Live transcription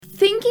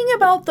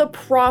about the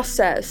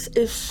process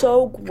is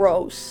so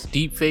gross.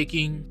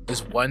 Deepfaking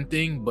is one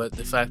thing, but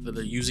the fact that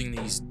they're using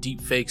these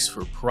deepfakes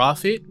for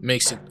profit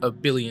makes it a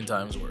billion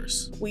times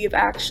worse. We've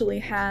actually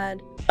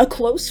had a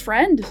close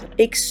friend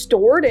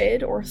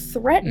extorted or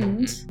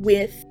threatened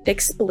with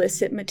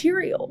explicit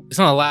material. It's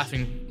not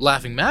a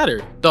laughing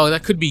matter. Dog,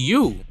 that could be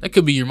you. That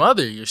could be your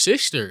mother, your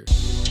sister.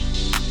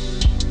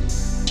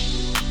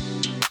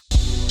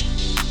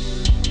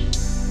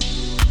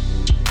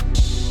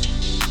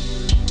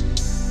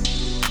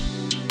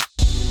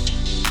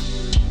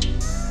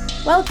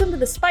 Welcome to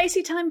the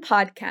Spicy Time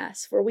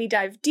podcast, where we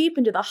dive deep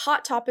into the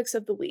hot topics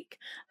of the week.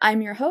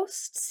 I'm your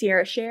host,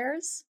 Sierra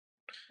Shares.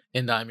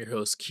 And I'm your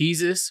host,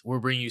 Keezus. We're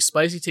bringing you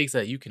spicy takes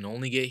that you can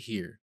only get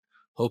here.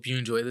 Hope you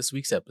enjoy this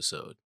week's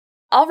episode.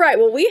 All right,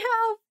 well, we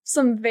have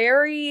some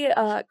very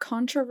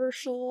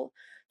controversial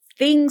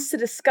things to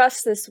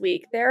discuss this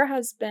week. There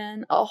has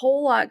been a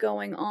whole lot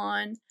going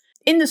on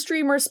in the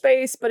streamer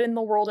space, but in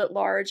the world at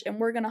large, and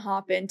we're going to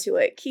hop into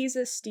it.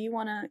 Keezus, do you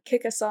want to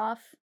kick us off?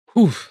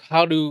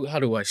 How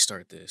do I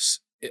start this?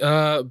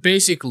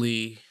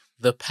 Basically,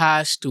 the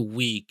past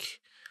week,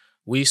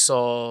 we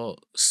saw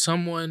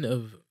someone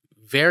of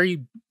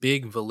very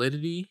big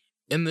validity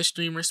in the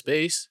streamer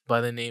space by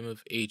the name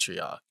of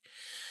Atrioc.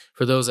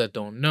 For those that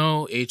don't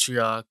know,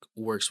 Atrioc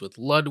works with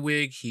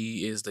Ludwig.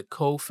 He is the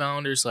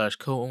co-founder /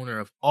 co-owner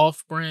of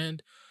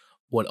Off-Brand.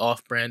 What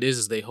Off-Brand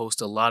is they host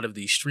a lot of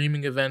these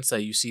streaming events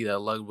that you see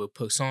that Ludwig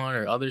puts on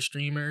or other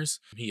streamers.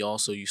 He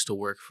also used to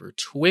work for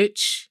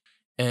Twitch.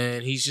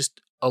 And he's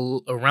just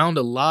around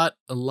a lot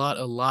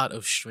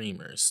of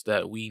streamers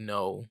that we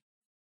know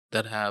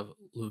that have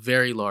a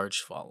very large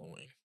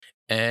following.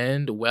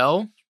 And,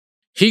 well,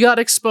 he got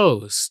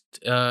exposed.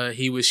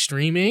 He was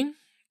streaming,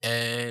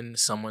 and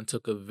someone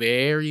took a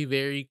very,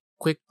 very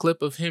quick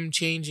clip of him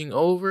changing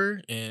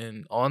over.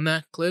 And on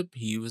that clip,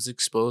 he was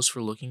exposed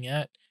for looking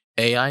at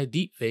AI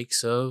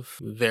deepfakes of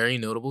very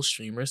notable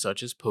streamers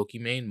such as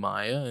Pokimane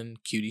Maya,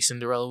 and Cutie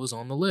Cinderella was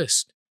on the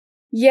list.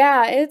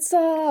 Yeah,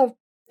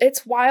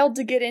 it's wild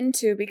to get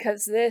into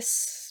because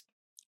this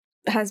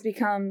has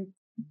become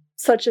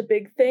such a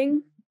big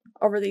thing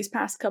over these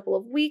past couple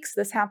of weeks.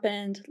 This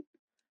happened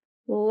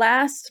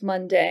last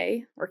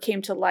Monday, or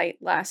came to light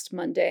last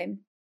Monday.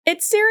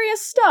 It's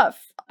serious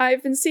stuff.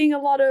 I've been seeing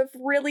a lot of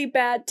really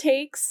bad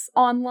takes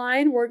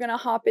online. We're going to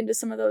hop into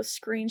some of those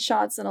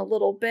screenshots in a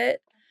little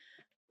bit.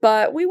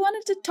 But we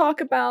wanted to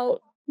talk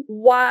about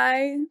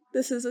why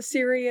this is a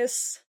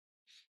serious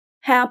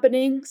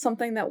happening,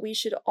 something that we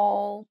should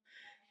all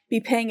be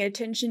paying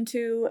attention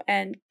to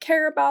and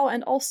care about,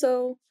 and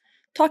also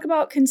talk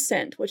about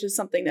consent, which is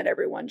something that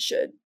everyone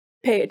should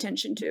pay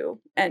attention to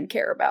and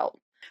care about.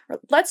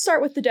 Let's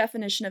start with the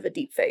definition of a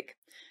deepfake.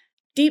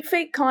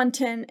 Deepfake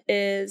content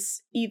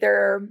is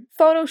either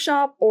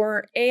Photoshop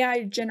or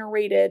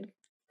AI-generated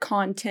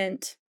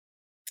content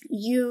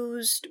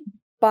used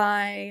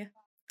by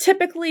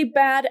typically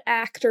bad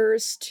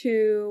actors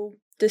to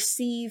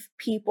deceive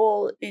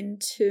people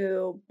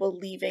into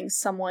believing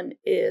someone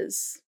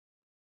is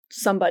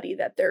somebody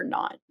that they're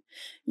not.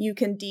 You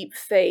can deep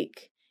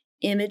fake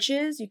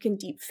images, you can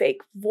deep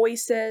fake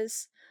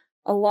voices.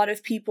 A lot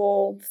of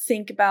people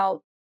think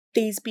about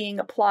these being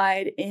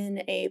applied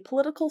in a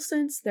political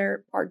sense.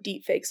 There are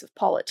deep fakes of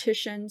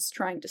politicians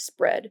trying to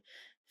spread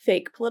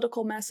fake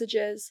political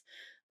messages.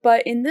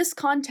 But in this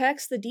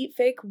context, the deep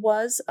fake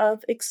was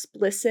of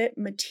explicit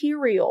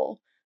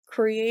material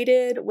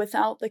created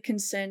without the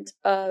consent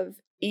of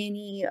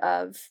any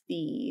of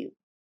the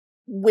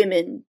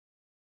women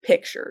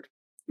pictured.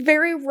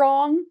 Very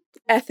wrong,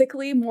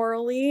 ethically,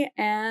 morally,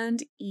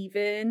 and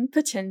even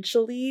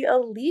potentially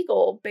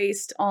illegal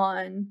based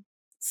on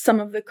some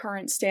of the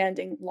current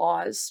standing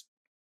laws.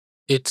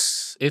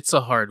 It's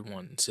a hard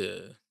one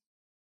to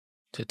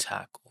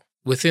tackle.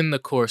 Within the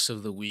course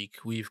of the week,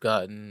 we've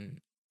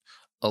gotten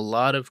a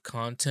lot of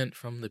content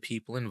from the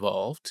people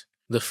involved.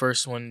 The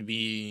first one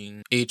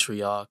being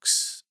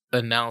Atrioc's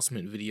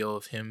announcement video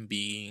of him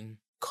being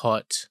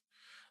caught.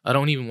 I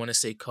don't even want to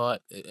say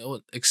caught,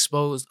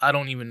 exposed. I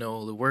don't even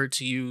know the word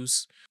to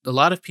use. A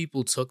lot of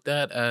people took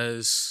that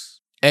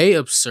as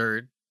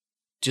absurd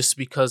just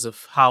because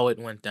of how it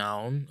went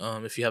down.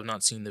 If you have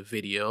not seen the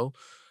video,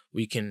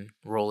 we can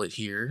roll it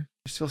here.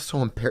 It's still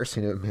so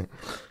embarrassing to me.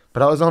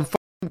 But I was on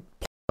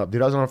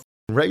dude. I was on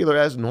a regular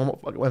ass normal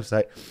fucking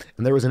website,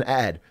 and there was an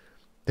ad.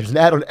 There's an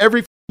ad on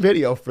every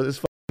video for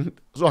this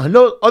so I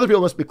know other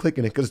people must be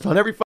clicking it because it's on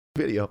every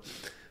video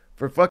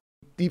for fucking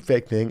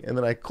deepfake thing. And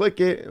then I click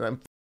it, and I'm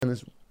in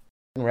this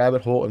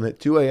rabbit hole, and at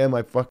 2 a.m.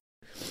 I don't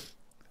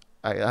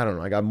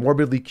know. I got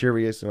morbidly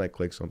curious, and I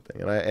click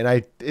something, and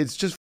I it's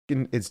just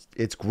fucking,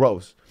 it's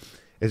gross.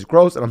 It's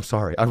gross, and I'm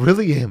sorry. I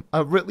really am. I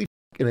really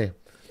fucking am.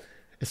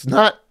 It's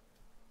not.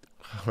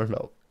 I don't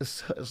know.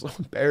 It's so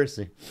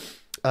embarrassing.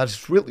 I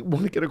just really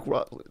want to get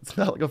across. It's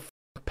not like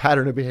a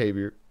pattern of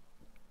behavior,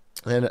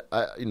 and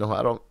I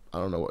don't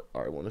know what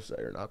I want to say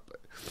or not,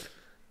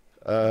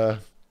 but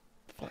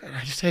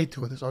I just hate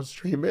doing this on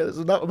stream, man. This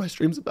is not what my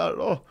stream's about at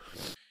all.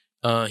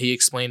 He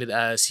explained it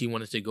as he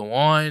wanted to go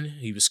on.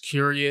 He was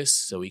curious,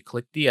 so he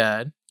clicked the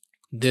ad.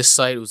 This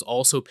site was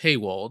also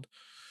paywalled.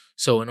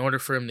 So in order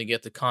for him to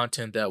get the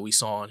content that we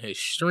saw on his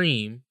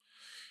stream,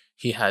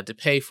 he had to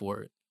pay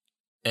for it.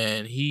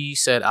 And he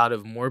said out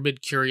of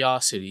morbid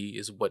curiosity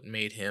is what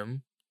made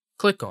him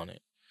click on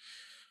it,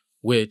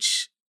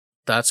 which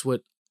that's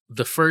what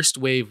the first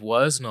wave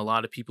was. And a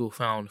lot of people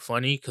found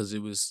funny because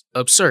it was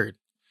absurd.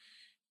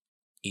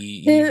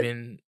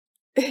 Even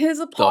His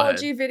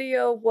apology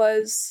video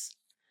was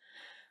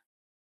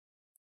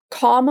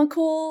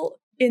comical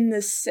in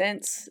the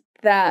sense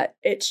that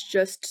it's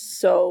just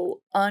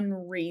so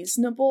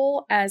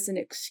unreasonable as an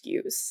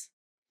excuse.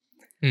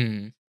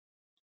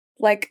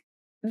 Like,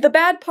 the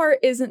bad part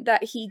isn't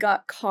that he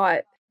got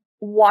caught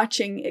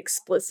watching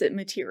explicit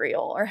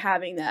material or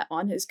having that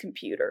on his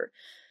computer.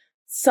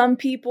 Some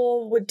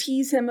people would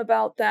tease him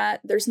about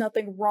that. There's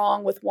nothing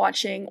wrong with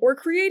watching or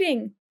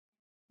creating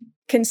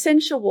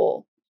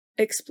consensual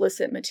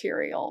explicit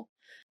material.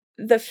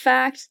 The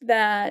fact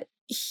that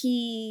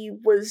he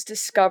was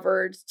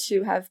discovered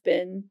to have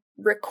been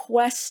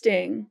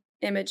requesting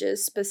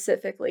images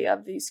specifically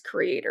of these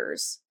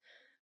creators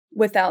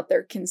without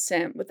their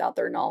consent, without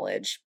their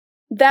knowledge,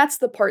 that's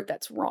the part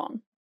that's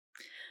wrong.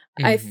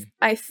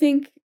 I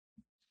think,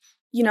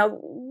 you know,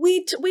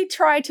 we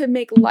try to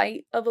make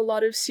light of a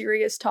lot of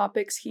serious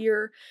topics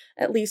here,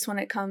 at least when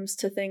it comes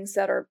to things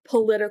that are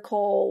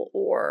political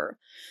or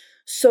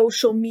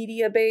social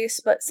media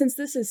based. But since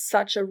this is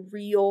such a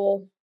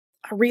real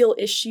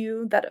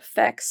issue that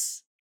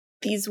affects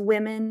these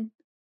women,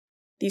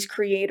 these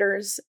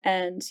creators,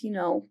 and, you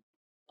know,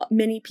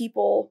 many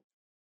people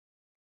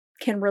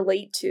can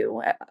relate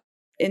to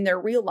in their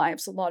real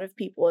lives, a lot of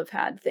people have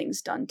had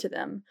things done to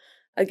them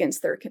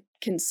against their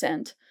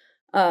consent.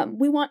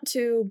 We want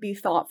to be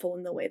thoughtful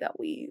in the way that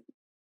we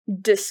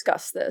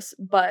discuss this,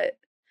 but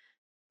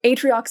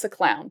Atrioc's a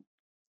clown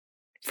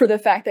for the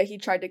fact that he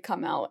tried to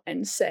come out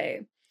and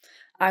say,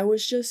 I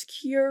was just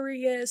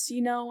curious,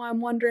 you know,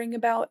 I'm wondering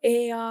about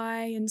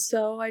AI, and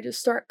so I just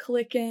start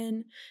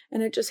clicking,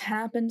 and it just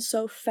happened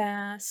so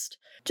fast.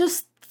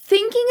 Just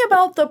thinking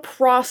about the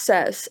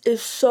process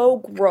is so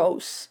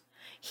gross.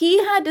 He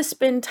had to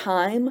spend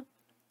time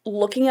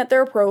looking at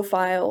their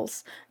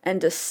profiles and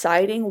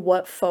deciding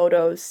what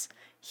photos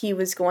he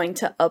was going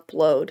to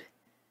upload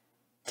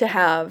to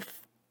have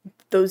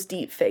those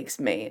deepfakes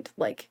made.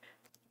 Like,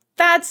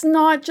 that's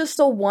not just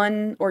a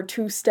 1 or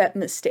 2 step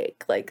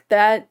mistake. Like,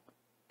 that,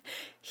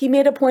 he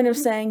made a point of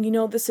saying, you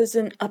know, this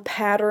isn't a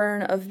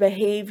pattern of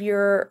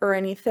behavior or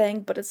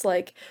anything, but it's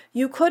like,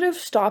 you could have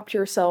stopped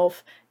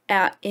yourself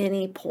at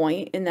any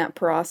point in that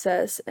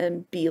process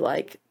and be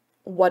like,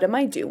 what am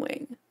I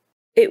doing?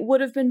 It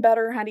would have been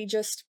better had he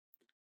just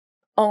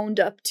owned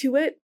up to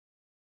it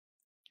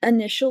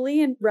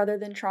initially, and rather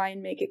than try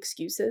and make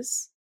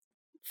excuses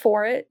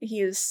for it. He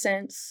has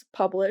since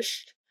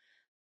published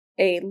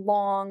a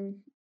long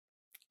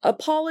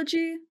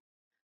apology,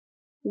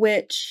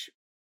 which,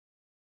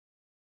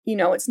 you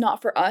know, it's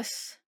not for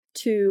us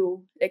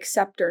to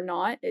accept or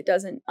not. It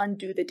doesn't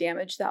undo the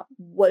damage that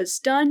was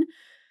done.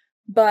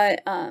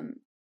 But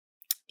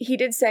he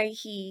did say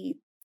he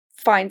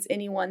finds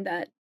anyone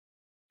that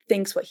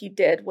thinks what he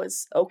did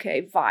was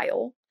okay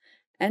vile.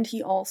 And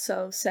he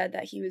also said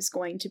that he was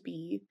going to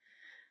be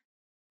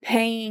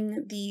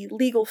paying the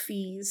legal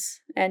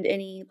fees and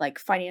any like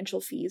financial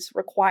fees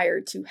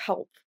required to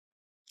help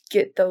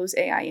get those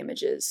AI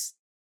images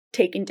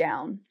taken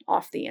down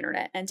off the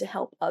internet, and to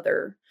help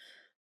other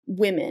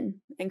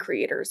women and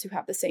creators who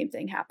have the same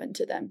thing happen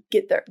to them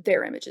get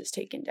their images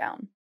taken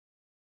down.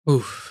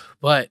 Oof.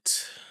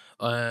 But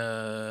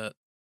the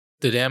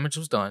damage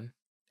was done,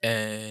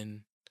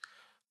 and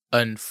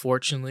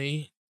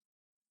unfortunately,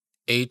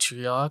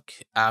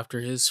 Atrioc,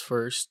 after his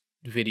first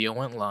video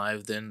went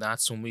live, then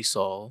that's when we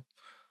saw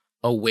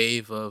a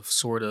wave of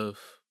sort of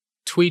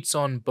tweets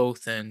on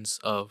both ends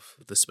of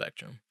the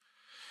spectrum.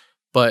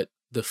 But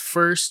the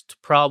first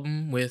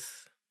problem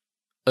with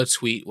a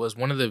tweet was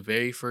one of the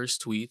very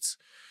first tweets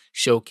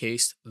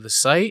showcased the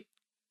site,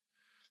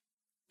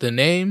 the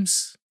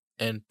names,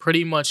 and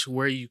pretty much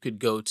where you could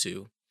go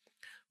to,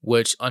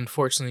 which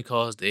unfortunately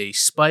caused a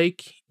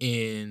spike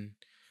in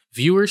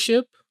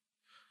viewership,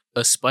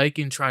 a spike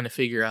in trying to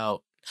figure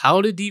out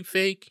how to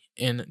deepfake,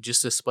 and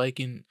just a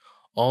spike in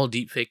all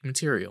deepfake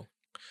material.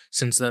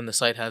 Since then, the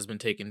site has been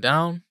taken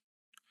down.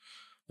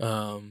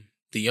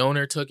 The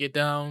owner took it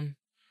down.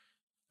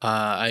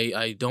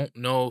 I don't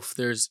know if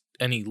there's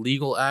any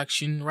legal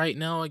action right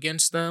now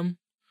against them.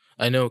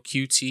 I know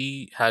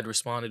QT had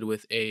responded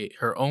with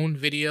her own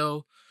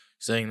video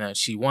saying that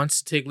she wants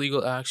to take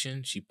legal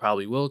action. She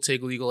probably will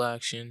take legal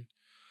action.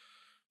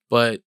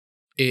 But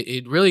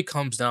it really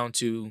comes down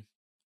to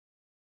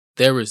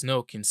there was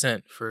no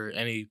consent for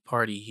any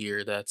party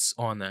here that's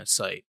on that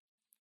site.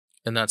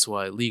 And that's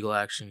why legal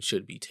action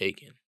should be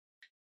taken.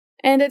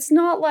 And it's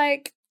not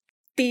like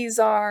these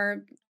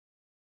are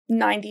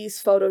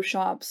 90s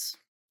Photoshops,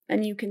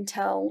 and you can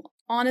tell.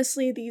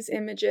 Honestly, these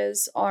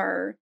images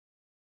are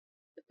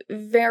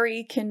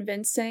very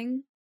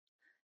convincing,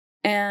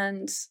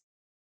 and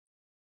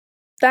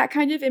that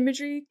kind of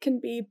imagery can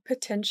be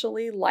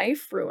potentially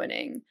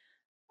life-ruining.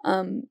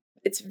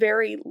 It's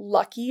very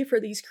lucky for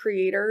these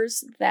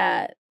creators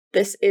that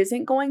this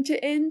isn't going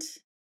to end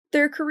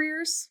their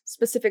careers,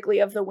 specifically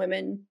of the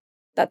women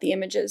that the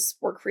images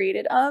were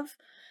created of.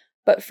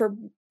 But for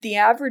the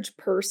average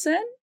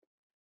person,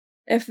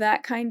 if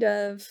that kind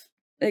of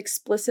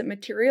explicit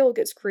material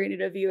gets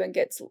created of you and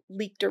gets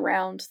leaked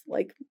around,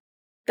 like,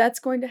 that's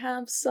going to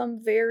have some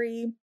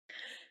very,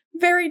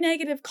 very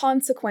negative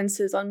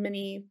consequences on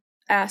many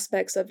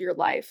aspects of your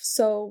life.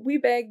 So we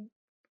beg,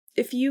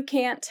 if you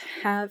can't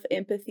have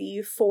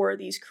empathy for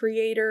these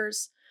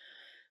creators,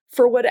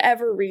 for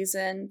whatever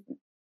reason,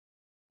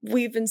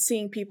 we've been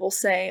seeing people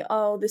say,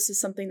 oh, this is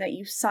something that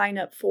you sign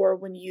up for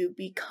when you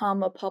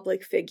become a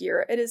public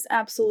figure. It is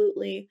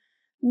absolutely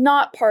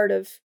not part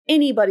of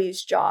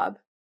anybody's job,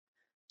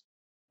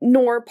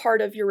 nor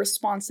part of your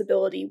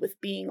responsibility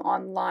with being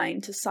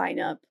online to sign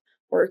up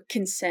or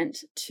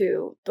consent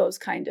to those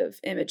kind of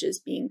images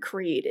being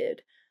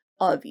created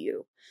of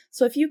you.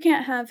 So if you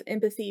can't have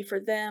empathy for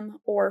them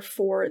or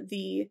for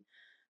the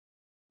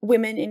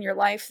women in your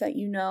life that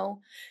you know,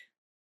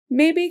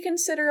 maybe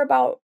consider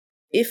about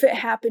if it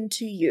happened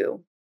to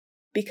you.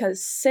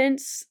 Because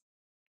since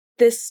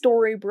this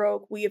story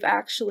broke, we have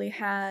actually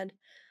had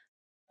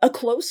a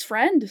close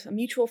friend, a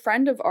mutual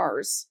friend of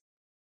ours,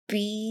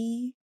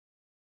 be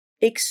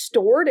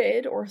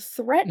extorted or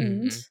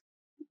threatened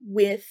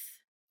with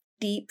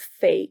deep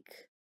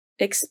fake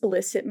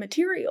explicit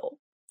material.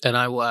 And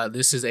I will add,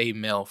 this is a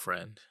male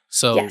friend.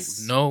 So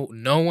Yes. no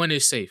one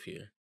is safe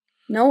here.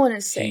 No one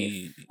is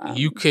safe.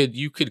 You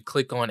could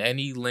click on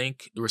any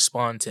link,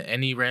 respond to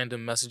any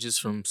random messages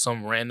from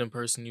some random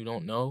person you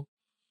don't know.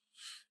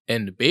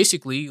 And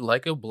basically,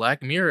 like a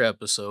Black Mirror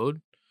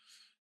episode,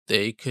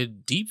 they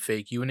could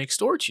deepfake you and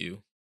extort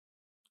you.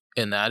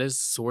 And that is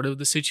sort of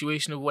the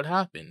situation of what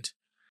happened.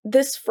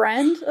 This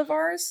friend of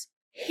ours,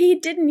 he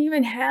didn't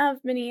even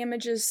have many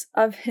images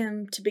of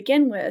him to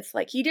begin with.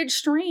 Like, he did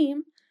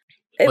stream.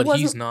 But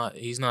he's not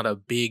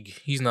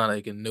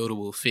like a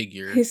notable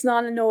figure. He's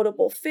not a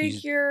notable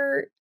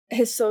figure.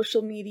 His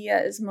social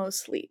media is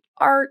mostly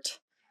art.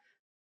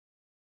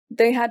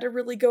 They had to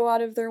really go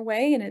out of their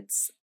way, and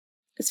it's,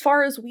 as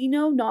far as we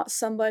know, not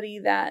somebody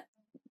that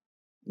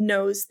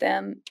knows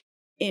them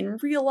in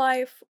real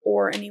life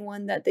or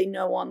anyone that they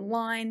know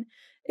online.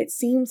 It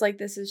seems like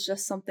this is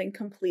just something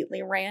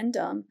completely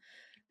random.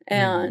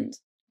 And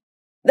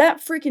that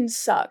freaking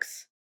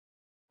sucks.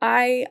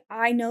 I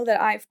know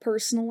that I've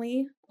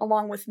personally,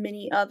 along with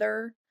many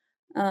other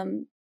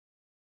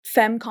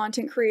femme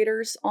content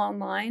creators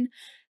online,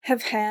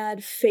 have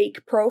had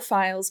fake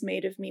profiles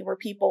made of me where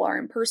people are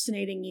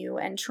impersonating you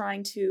and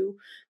trying to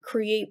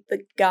create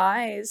the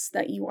guise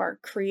that you are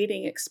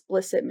creating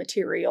explicit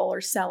material or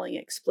selling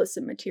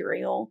explicit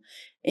material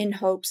in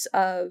hopes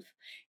of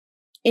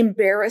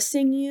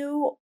embarrassing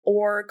you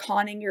or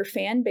conning your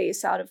fan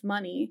base out of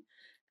money.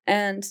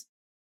 And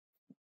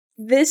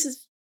this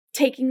is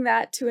taking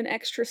that to an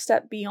extra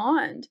step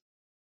beyond.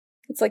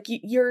 It's like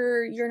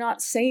you're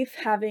not safe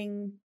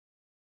having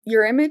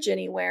your image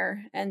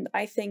anywhere, and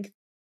I think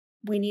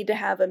we need to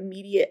have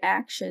immediate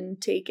action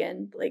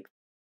taken, like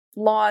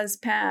laws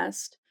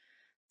passed,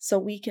 so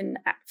we can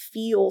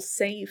feel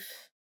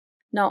safe,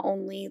 not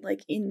only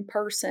like in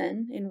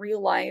person, in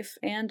real life,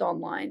 and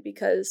online,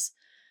 because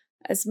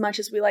as much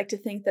as we like to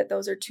think that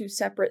those are two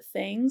separate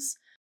things,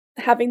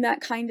 having that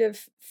kind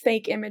of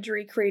fake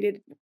imagery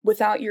created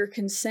without your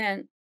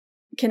consent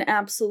can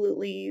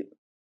absolutely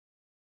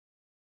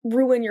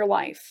ruin your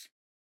life.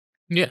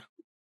 Yeah.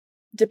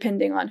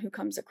 Depending on who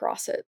comes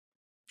across it.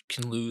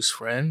 Can lose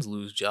friends,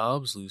 lose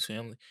jobs, lose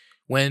family.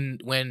 When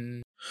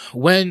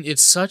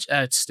it's such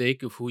at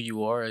stake of who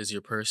you are as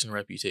your personal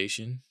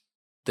reputation,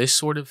 this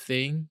sort of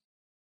thing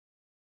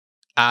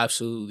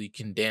absolutely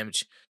can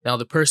damage. Now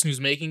the person who's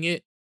making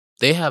it,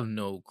 they have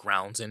no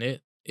grounds in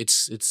it.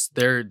 It's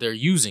they're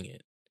using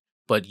it.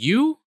 But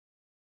you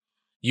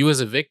as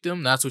a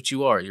victim, that's what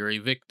you are. You're a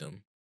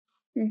victim.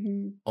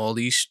 All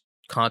these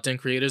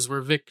content creators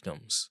were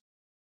victims.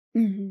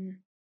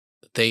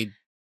 They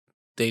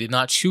did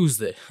not choose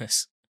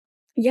this.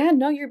 Yeah,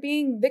 no, you're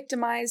being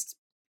victimized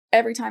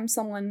every time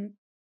someone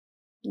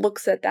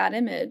looks at that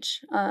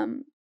image.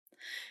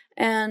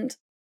 And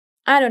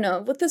I don't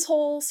know, with this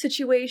whole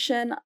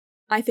situation,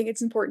 I think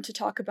it's important to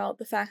talk about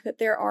the fact that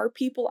there are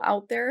people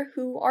out there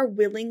who are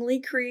willingly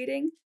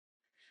creating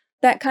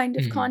that kind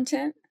of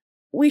content.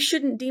 We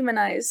shouldn't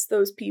demonize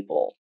those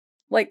people.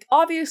 Like,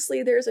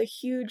 obviously, there's a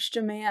huge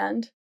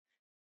demand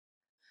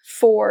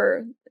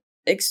for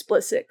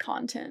explicit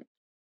content.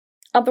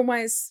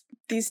 Otherwise,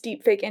 these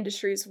deepfake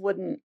industries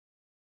wouldn't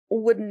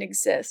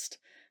exist.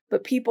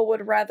 But people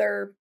would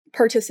rather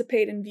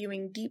participate in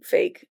viewing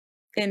deepfake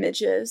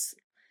images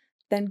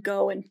than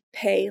go and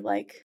pay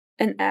like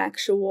an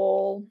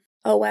actual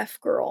OF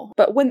girl.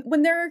 But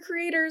when there are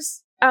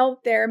creators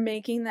out there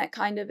making that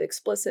kind of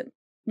explicit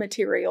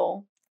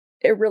material,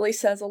 it really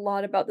says a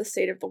lot about the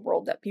state of the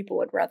world that people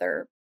would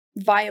rather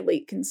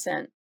violate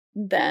consent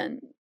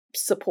than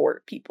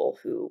support people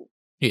who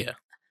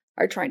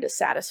are trying to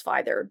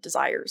satisfy their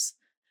desires.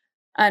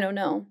 I don't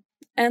know.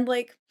 And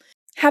like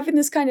having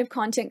this kind of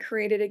content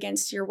created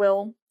against your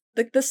will,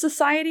 like the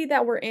society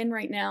that we're in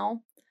right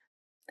now,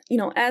 you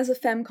know, as a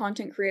femme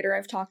content creator,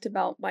 I've talked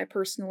about my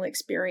personal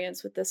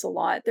experience with this a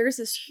lot. There's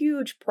this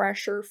huge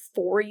pressure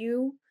for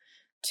you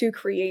to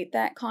create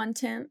that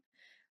content.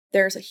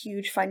 There's a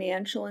huge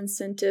financial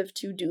incentive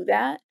to do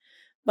that,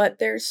 but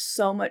there's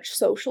so much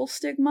social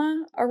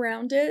stigma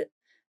around it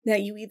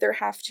that you either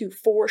have to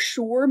for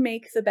sure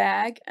make the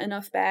bag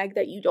enough bag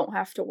that you don't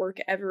have to work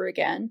ever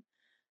again,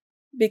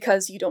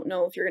 because you don't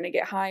know if you're going to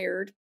get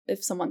hired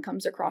if someone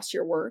comes across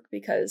your work,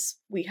 because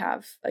we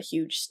have a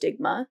huge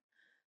stigma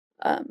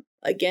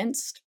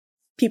against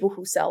people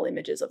who sell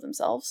images of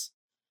themselves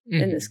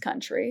in this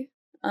country,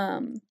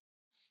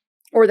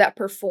 or that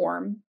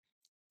perform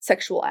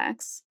sexual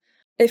acts.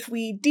 If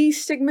we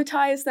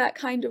destigmatize that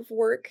kind of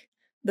work,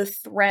 the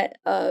threat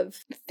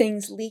of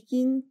things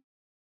leaking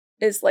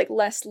is like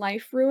less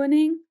life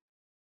ruining,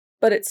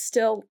 but it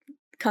still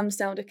comes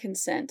down to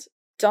consent.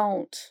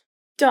 Don't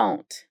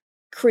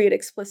create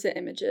explicit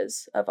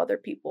images of other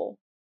people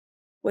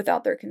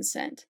without their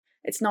consent.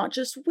 It's not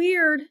just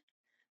weird,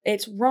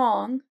 it's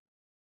wrong.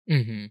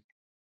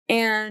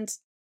 And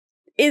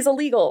is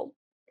illegal.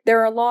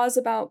 There are laws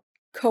about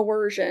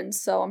coercion,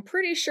 so I'm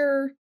pretty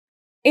sure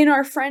in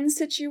our friend's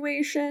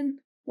situation,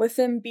 with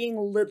them being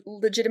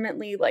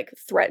legitimately like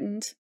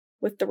threatened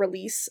with the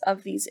release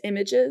of these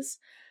images,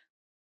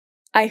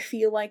 I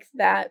feel like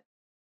that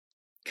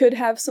could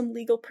have some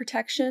legal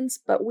protections,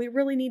 but we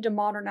really need to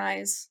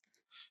modernize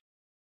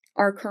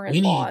our current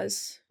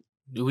laws.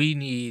 We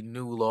need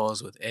new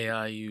laws with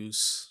AI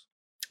use,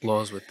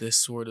 laws with this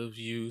sort of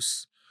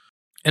use.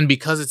 And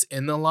because it's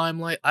in the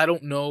limelight, I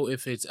don't know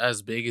if it's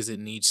as big as it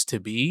needs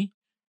to be.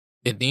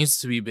 It needs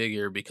to be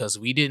bigger because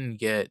we didn't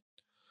get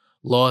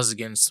laws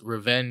against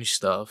revenge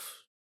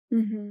stuff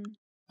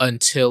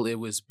until it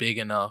was big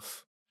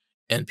enough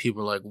and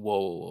people were like,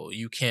 whoa,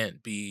 you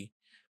can't be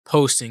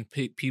posting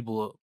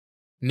people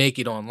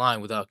naked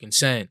online without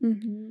consent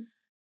when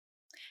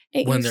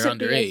they're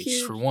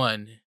underage, for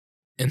one.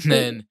 And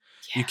then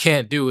you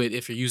can't do it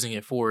if you're using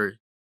it for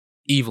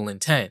evil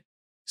intent.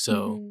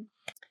 So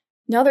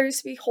now there used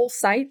to be whole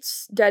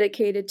sites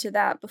dedicated to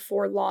that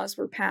before laws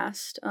were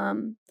passed.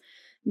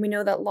 We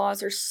know that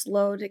laws are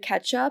slow to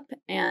catch up,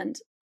 and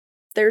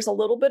there's a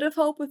little bit of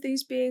hope with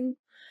these being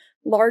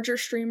larger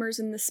streamers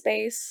in the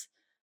space.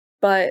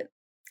 But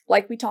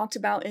like we talked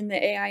about in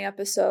the AI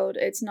episode,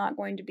 it's not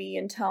going to be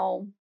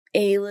until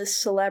A-list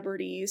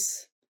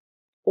celebrities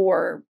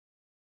or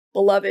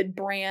beloved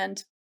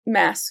brand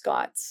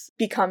mascots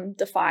become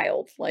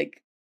defiled,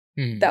 like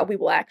that we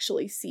will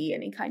actually see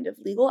any kind of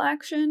legal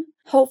action.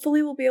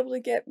 Hopefully we'll be able to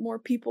get more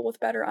people with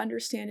better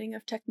understanding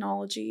of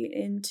technology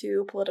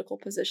into political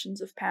positions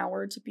of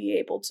power to be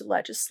able to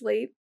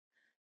legislate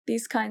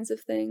these kinds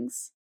of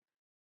things,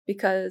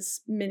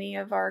 because many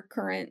of our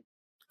current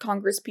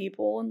Congress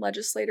people and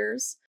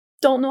legislators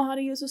don't know how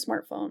to use a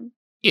smartphone.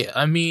 Yeah,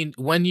 I mean,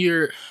 when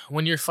you're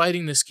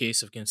fighting this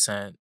case of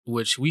consent,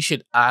 which we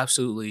should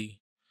absolutely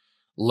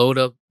load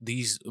up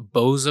these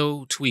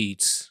bozo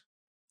tweets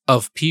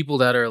of people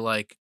that are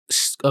like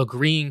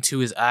agreeing to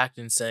his act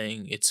and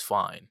saying it's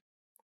fine.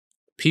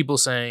 People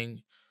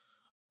saying,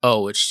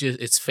 "Oh,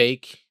 it's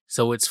fake,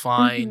 so it's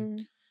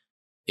fine."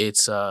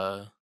 It's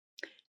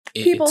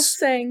people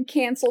saying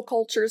cancel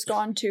culture's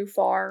gone too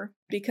far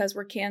because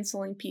we're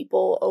canceling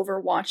people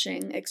over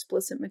watching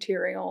explicit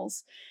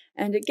materials.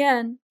 And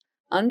again,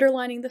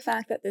 underlining the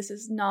fact that this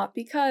is not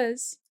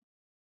because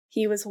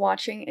he was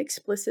watching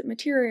explicit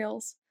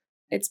materials.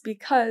 It's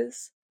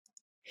because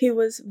he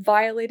was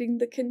violating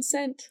the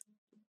consent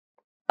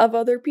of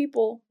other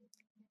people.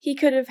 He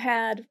could have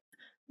had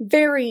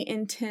very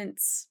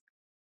intense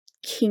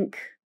kink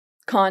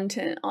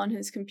content on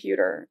his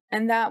computer,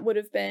 and that would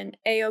have been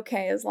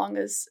a-okay as long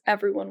as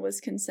everyone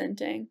was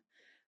consenting.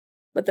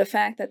 But the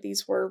fact that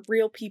these were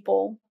real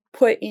people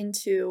put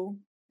into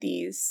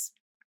these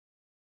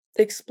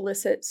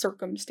explicit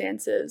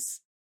circumstances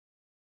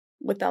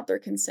without their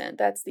consent,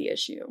 that's the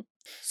issue.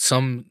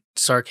 Some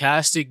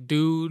sarcastic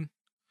dude,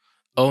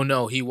 oh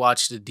no, he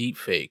watched a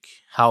deepfake.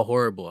 How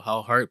horrible,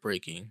 how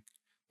heartbreaking.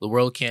 The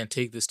world can't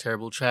take this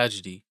terrible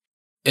tragedy.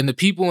 And the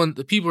people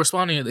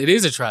responding, it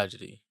is a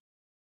tragedy.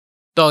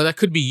 Dog, that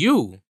could be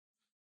you.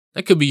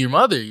 That could be your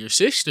mother, your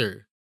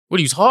sister. What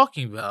are you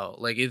talking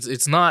about? Like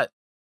it's not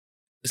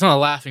a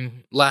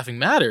laughing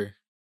matter.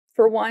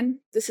 For one,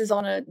 this is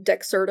on a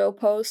Dexerto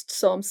post,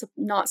 so I'm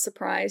not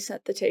surprised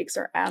that the takes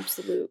are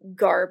absolute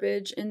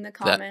garbage in the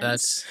comments.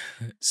 That's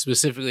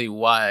specifically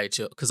why I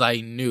chose, because I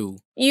knew.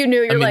 You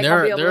knew. You're like,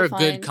 I'll be able to find. There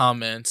are good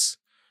comments,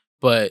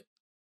 but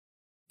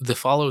the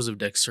followers of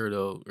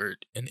Dexerto are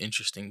an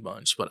interesting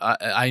bunch. But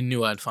I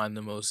knew I'd find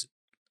the most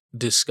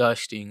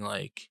disgusting,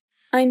 like,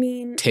 I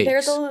mean,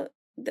 takes.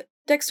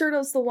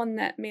 Dexerto's the one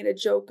that made a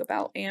joke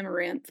about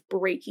Amaranth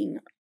breaking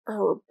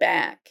her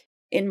back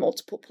in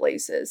multiple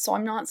places, so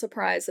I'm not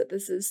surprised that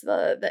this is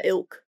the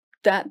ilk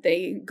that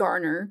they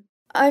garner.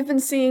 I've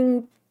been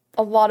seeing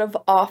a lot of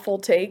awful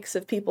takes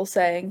of people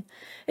saying,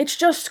 it's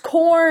just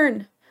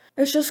corn.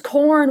 It's just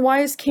corn. Why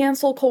is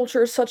cancel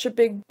culture such a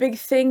big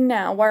thing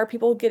now? Why are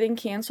people getting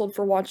canceled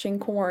for watching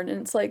corn?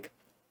 And it's like,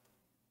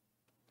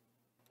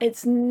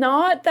 it's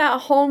not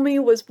that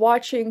homie was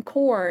watching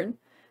corn.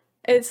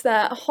 It's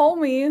that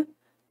homie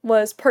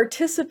was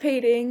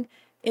participating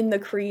in the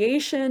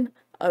creation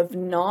of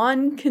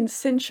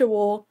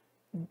non-consensual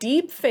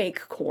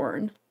deepfake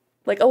corn.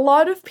 Like, a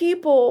lot of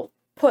people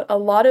put a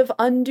lot of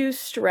undue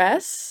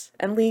stress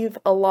and leave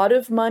a lot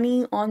of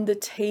money on the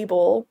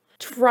table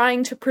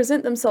trying to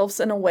present themselves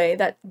in a way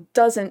that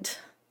doesn't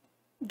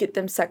get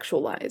them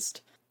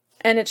sexualized.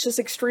 And it's just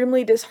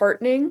extremely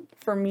disheartening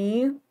for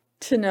me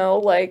to know,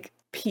 like,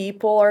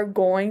 people are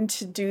going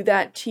to do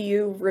that to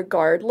you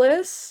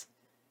regardless.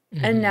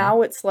 And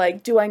now it's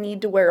like, do I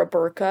need to wear a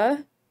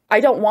burqa?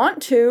 I don't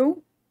want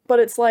to, but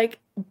it's like,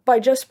 by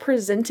just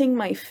presenting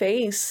my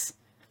face,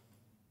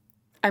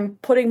 I'm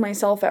putting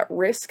myself at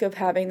risk of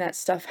having that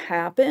stuff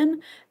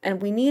happen,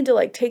 and we need to,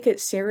 like, take it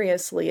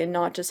seriously and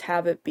not just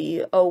have it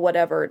be, oh,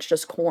 whatever, it's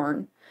just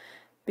corn.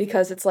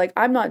 Because it's like,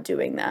 I'm not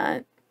doing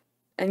that,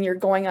 and you're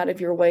going out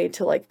of your way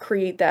to, like,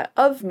 create that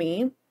of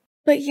me.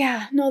 But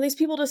yeah, no, these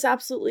people just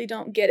absolutely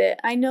don't get it.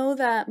 I know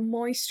that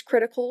Moist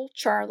Critical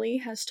Charlie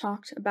has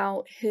talked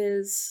about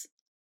his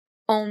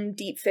own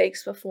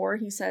deepfakes before.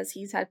 He says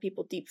he's had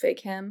people deepfake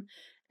him,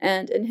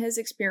 and in his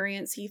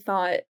experience, he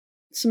thought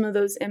some of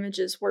those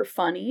images were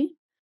funny,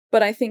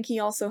 but I think he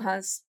also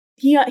has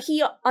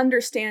he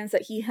understands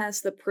that he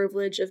has the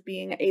privilege of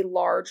being a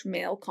large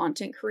male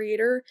content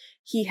creator.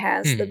 He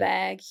has the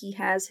bag, he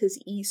has his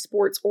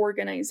esports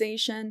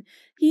organization.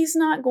 He's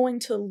not going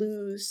to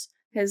lose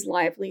his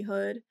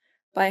livelihood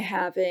by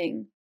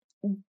having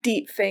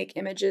deepfake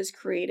images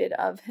created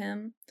of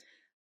him.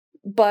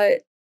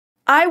 But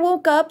I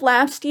woke up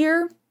last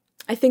year,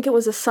 I think it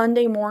was a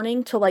Sunday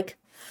morning, to like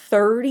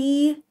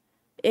 30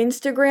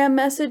 Instagram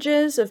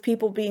messages of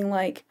people being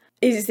like,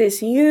 is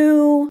this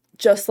you?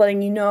 Just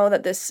letting you know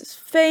that this is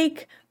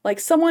fake. Like,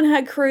 someone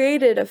had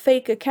created a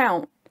fake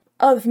account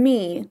of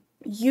me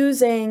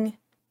using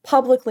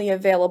publicly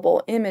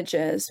available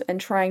images and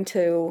trying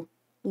to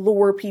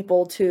lure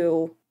people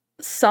to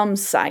some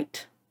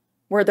site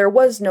where there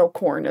was no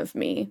corn of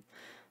me,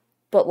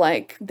 but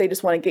like, they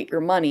just want to get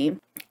your money.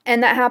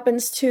 And that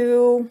happens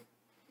to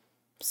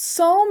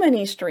so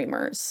many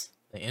streamers.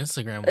 The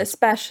Instagram was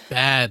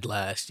bad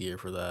last year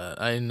for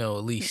that. I know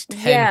at least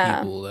 10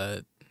 people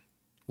that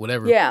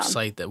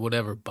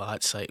whatever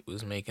bot site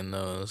was making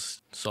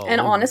those. And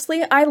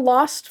honestly, I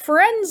lost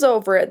friends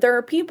over it. There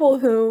are people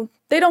who,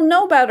 they don't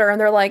know better, and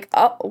they're like,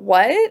 oh,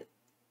 what?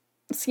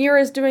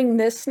 Sierra's doing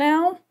this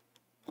now?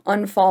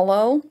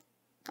 Unfollow.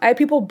 I had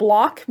people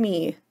block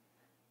me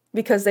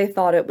because they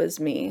thought it was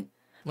me.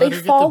 They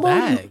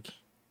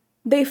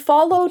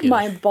followed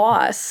my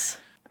boss,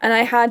 and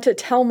I had to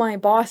tell my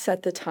boss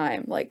at the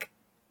time, like,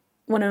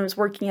 when I was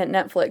working at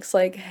Netflix,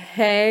 like,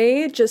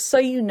 hey, just so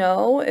you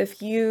know,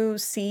 if you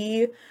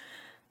see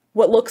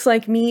what looks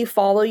like me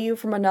follow you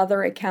from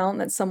another account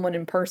that's someone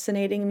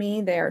impersonating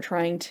me, they are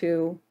trying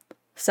to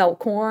sell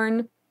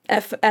corn,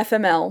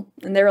 FML.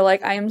 And they were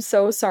like, I am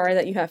so sorry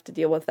that you have to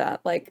deal with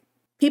that. Like,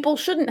 people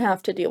shouldn't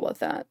have to deal with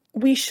that.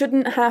 We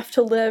shouldn't have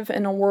to live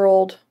in a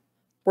world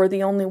where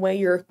the only way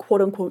you're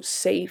quote-unquote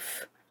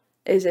safe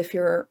is if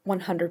you're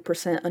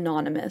 100%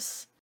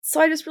 anonymous. So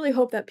I just really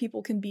hope that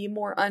people can be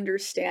more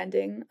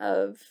understanding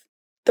of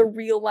the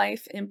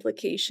real-life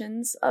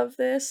implications of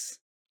this.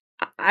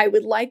 I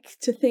would like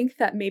to think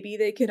that maybe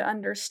they could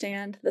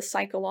understand the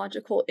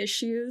psychological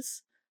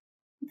issues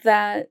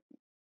that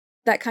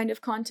that kind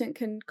of content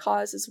can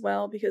cause as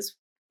well, because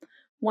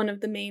one of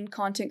the main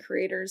content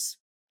creators,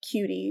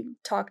 Cutie,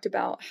 talked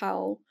about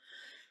how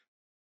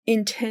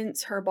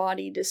intense her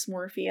body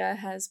dysmorphia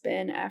has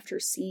been after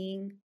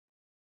seeing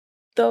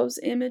those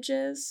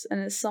images.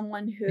 And as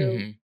someone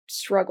who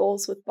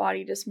struggles with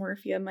body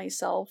dysmorphia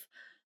myself,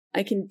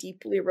 I can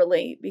deeply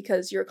relate,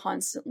 because you're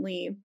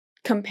constantly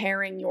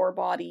comparing your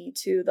body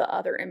to the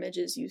other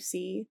images you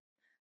see.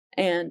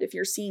 And if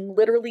you're seeing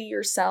literally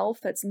yourself,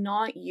 that's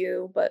not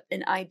you, but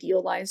an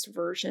idealized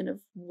version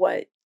of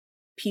what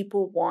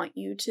people want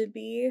you to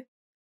be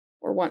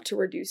or want to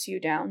reduce you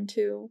down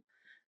to,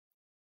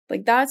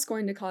 like, that's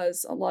going to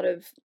cause a lot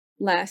of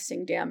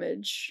lasting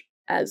damage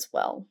as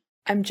well.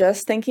 I'm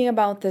just thinking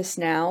about this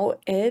now.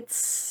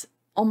 It's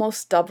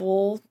almost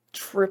double,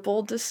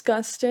 triple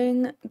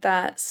disgusting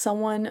that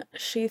someone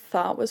she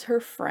thought was her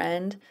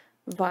friend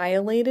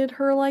violated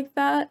her like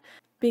that,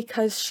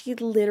 because she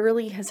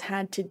literally has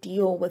had to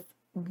deal with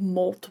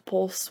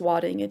multiple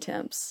swatting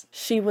attempts.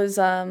 She was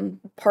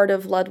part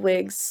of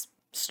Ludwig's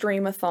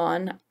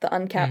streamathon, the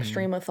uncapped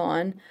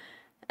streamathon,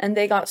 and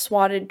they got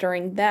swatted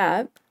during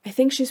that. I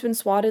think she's been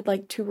swatted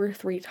like 2 or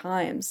 3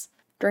 times.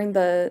 During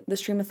the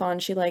streamathon,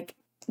 she like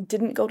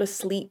didn't go to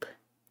sleep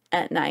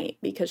at night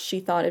because she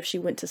thought if she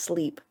went to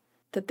sleep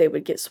that they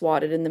would get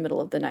swatted in the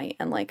middle of the night,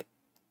 and like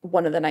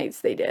one of the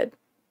nights they did.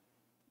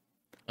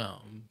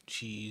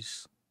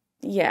 Jeez.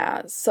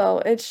 Yeah, so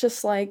it's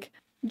just like,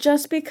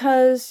 Just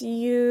because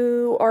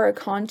you are a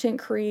content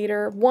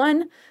creator,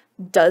 one,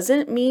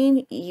 doesn't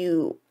mean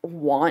you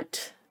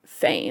want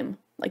fame.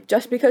 Like,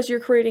 just because you're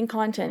creating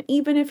content,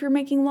 even if you're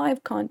making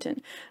live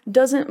content,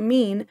 doesn't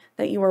mean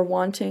that you are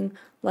wanting,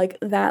 like,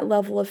 that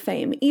level of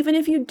fame. Even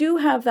if you do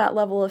have that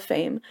level of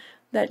fame,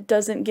 that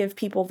doesn't give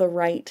people the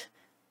right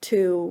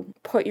to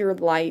put your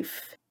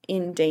life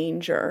in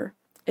danger.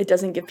 It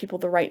doesn't give people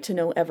the right to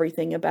know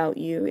everything about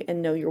you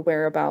and know your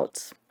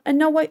whereabouts and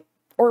know what,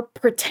 or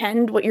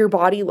pretend what your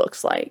body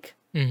looks like.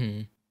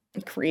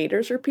 Mm-hmm.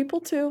 Creators are people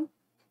too.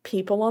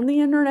 People on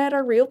the internet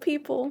are real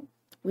people.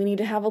 We need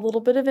to have a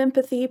little bit of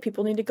empathy.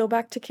 People need to go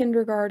back to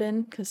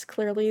kindergarten because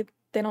clearly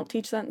they don't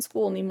teach that in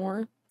school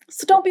anymore.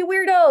 So don't be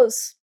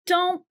weirdos.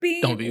 Don't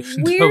be Don't be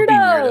don't be weirdos.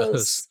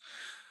 weirdos.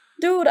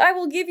 Dude, I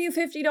will give you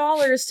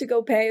 $50 to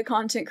go pay a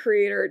content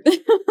creator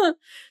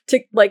to,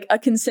 like, a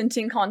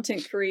consenting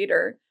content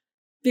creator,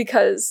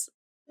 because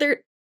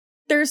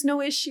there's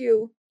no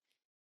issue.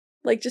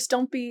 Like, just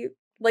don't be,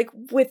 like,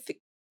 with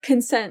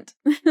consent.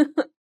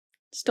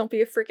 Just don't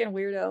be a freaking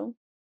weirdo.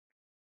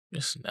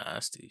 Just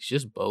nasty. It's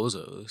just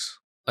bozos.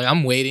 Like,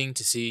 I'm waiting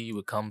to see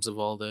what comes of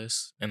all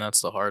this, and that's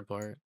the hard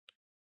part.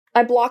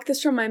 I blocked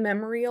this from my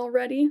memory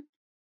already,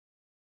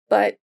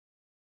 but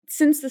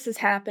since this has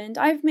happened,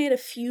 I've made a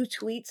few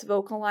tweets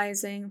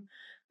vocalizing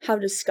how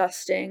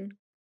disgusting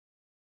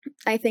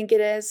I think it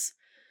is.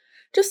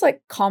 Just,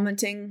 like,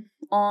 commenting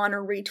on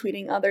or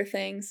retweeting other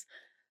things.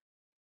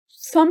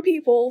 Some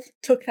people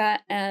took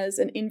that as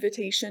an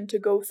invitation to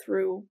go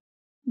through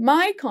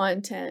my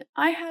content.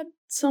 I had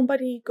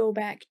somebody go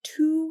back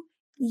 2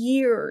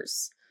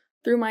 years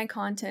through my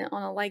content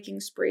on a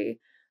liking spree,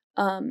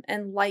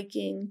 and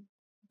liking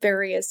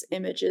various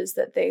images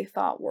that they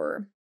thought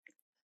were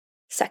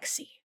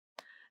sexy.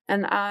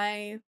 And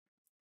I'm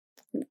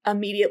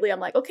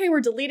like, okay,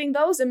 we're deleting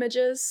those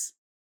images,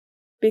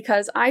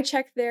 because I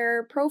checked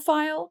their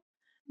profile.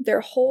 Their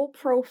whole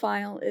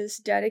profile is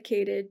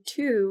dedicated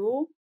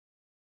to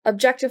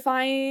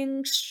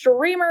objectifying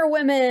streamer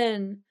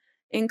women,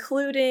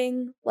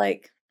 including,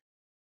 like,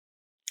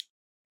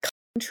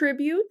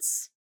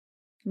 contributes.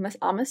 I'm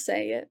gonna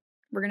say it.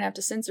 We're gonna have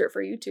to censor it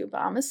for YouTube, but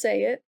I'm gonna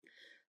say it.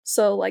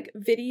 So, like,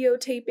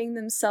 videotaping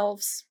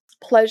themselves,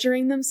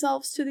 pleasuring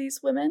themselves to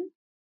these women,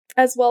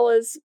 as well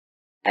as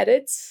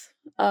edits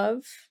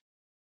of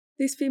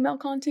these female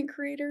content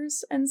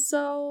creators. And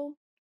so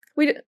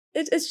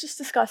it's just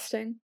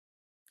disgusting.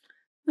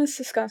 It's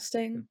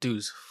disgusting.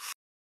 Dude's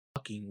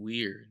fucking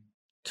weird.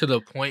 To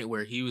the point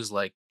where he was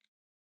like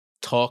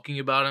talking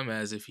about him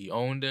as if he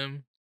owned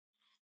him.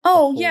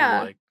 Oh, whole,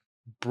 yeah. Like,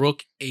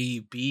 Brooke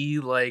AB,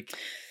 like,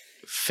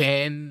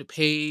 fan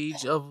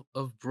page of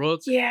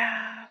Brooke.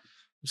 Yeah.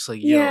 Just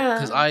like, yo, Yeah.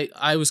 because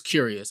I was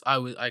curious.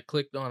 I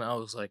clicked on it. I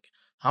was like,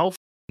 how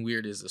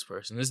weird is this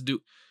person? This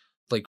dude,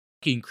 like,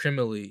 fucking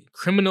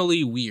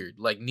criminally weird.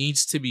 Like,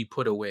 needs to be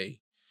put away.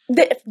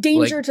 The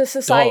danger Like, to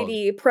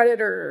society,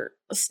 predator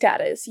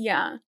status.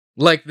 Yeah.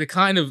 Like, the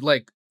kind of,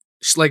 like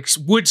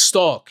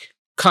Woodstock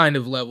kind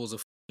of levels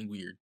of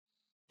weird.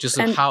 Just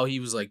of how he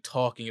was, like,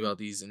 talking about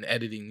these and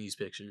editing these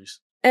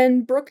pictures.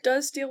 And Brooke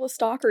does deal with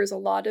stalkers. A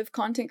lot of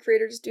content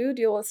creators do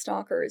deal with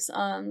stalkers.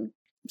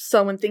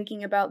 So when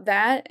thinking about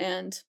that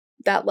and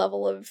that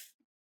level of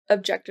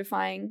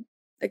objectifying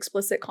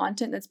explicit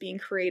content that's being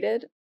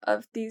created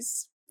of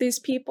these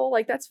people,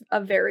 like, that's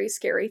a very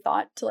scary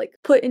thought to, like,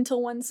 put into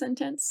one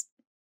sentence.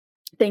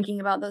 Thinking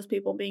about those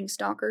people being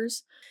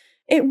stalkers.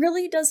 It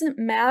really doesn't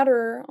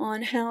matter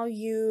on how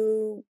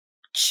you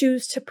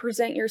choose to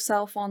present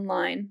yourself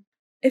online.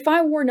 If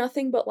I wore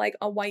nothing but, like,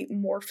 a white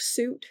morph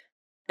suit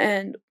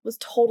and was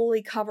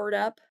totally covered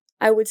up,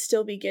 I would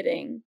still be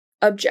getting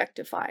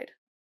objectified.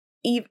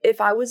 If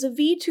I was a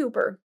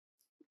VTuber,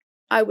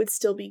 I would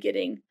still be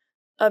getting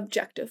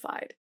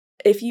objectified.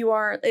 If you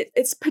are,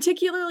 it's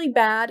particularly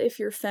bad if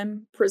you're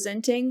femme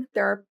presenting.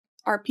 There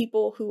are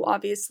people who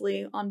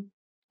obviously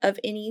of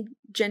any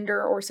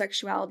gender or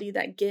sexuality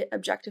that get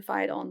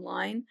objectified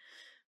online,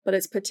 but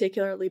it's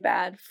particularly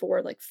bad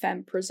for, like,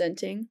 femme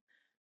presenting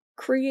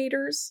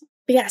creators.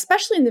 But yeah,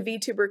 especially in the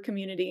VTuber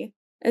community,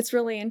 it's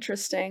really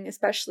interesting,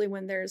 especially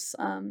when there's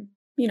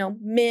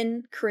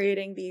men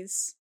creating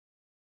these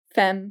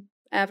femme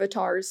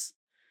avatars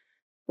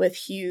with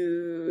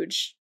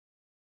huge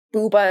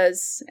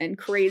boobas and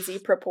crazy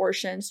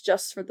proportions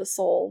just for the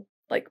sole,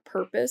 like,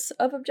 purpose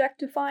of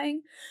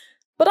objectifying.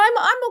 But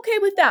I'm okay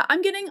with that.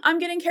 I'm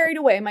getting carried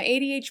away. My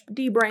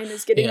ADHD brain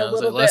is getting a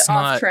little bit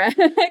off track.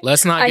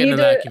 Let's not get into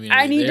that community.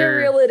 I need to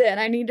reel it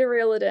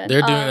in.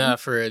 They're doing that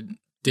for a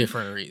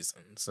different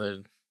reason.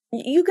 So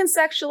you can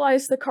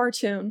sexualize the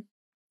cartoon.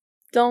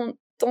 Don't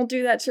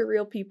do that to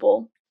real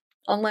people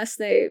unless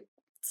they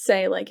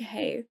say, like,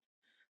 hey,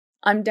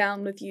 I'm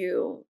down with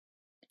you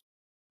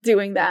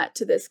doing that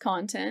to this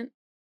content.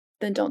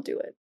 Then don't do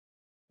it.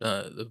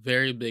 The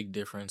very big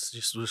difference,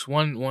 just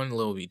one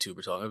little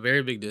VTuber talk. A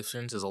very big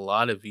difference is a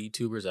lot of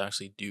VTubers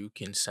actually do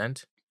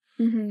consent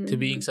to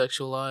being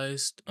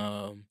sexualized.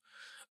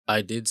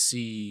 I did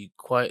see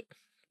quite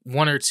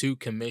one or two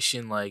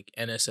commission, like,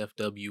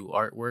 NSFW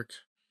artwork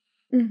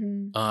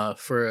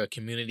For a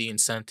community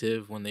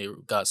incentive. When they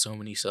got so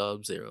many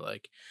subs, they were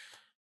like,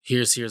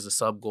 here's the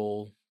sub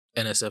goal,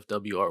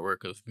 NSFW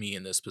artwork of me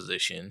in this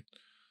position,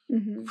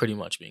 pretty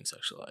much being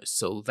sexualized.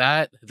 So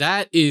that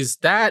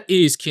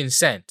is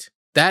consent.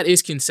 That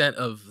is consent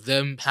of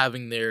them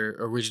having their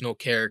original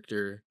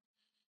character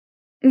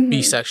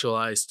be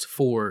sexualized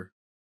for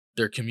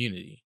their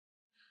community.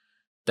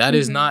 That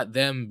is not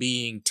them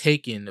being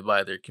taken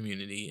by their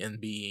community and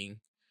being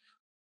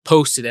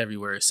posted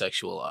everywhere as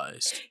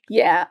sexualized.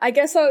 Yeah, I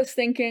guess I was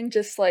thinking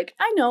just like,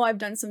 I know I've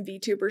done some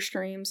VTuber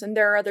streams and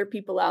there are other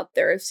people out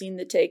there I've seen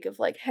the take of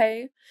like,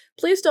 hey,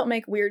 please don't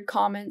make weird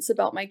comments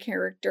about my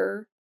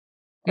character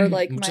or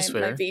like my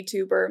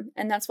VTuber.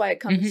 And that's why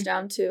it comes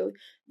down to,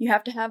 you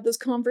have to have those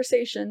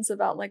conversations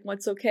about like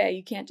what's okay.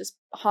 You can't just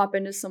hop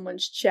into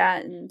someone's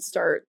chat and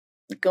start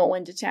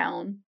going to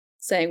town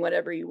saying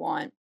whatever you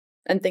want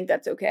and think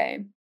that's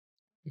okay.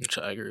 Which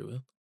I agree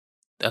with.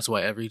 That's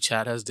why every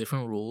chat has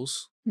different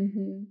rules.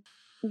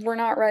 We're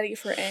not ready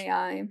for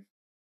AI.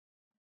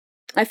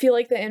 I feel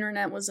like the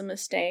internet was a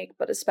mistake,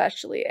 but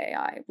especially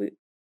AI.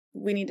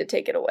 We need to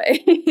take it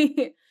away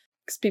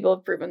because people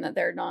have proven that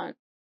they're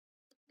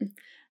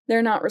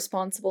not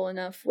responsible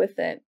enough with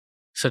it.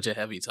 Such a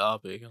heavy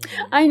topic.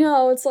 I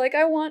know. It's like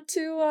I want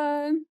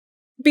to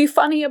be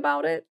funny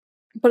about it,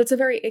 but it's a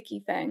very icky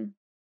thing,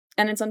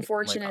 and it's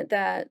unfortunate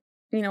that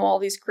all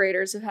these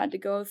creators have had to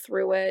go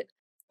through it.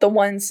 The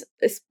ones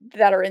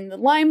that are in the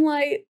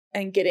limelight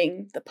and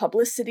getting the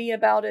publicity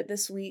about it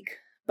this week,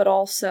 but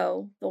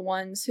also the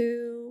ones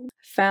who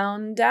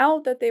found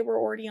out that they were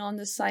already on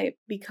the site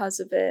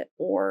because of it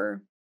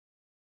or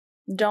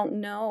don't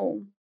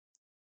know.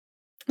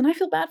 And I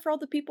feel bad for all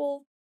the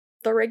people,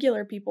 the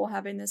regular people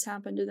having this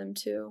happen to them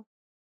too.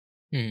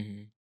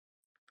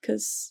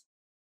 Because,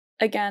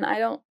 again, I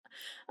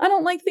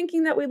don't like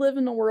thinking that we live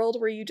in a world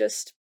where you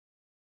just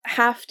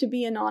have to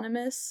be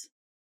anonymous.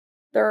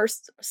 There are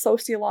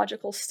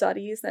sociological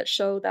studies that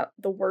show that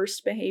the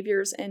worst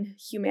behaviors in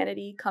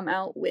humanity come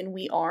out when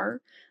we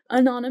are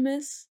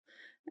anonymous.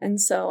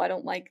 And so I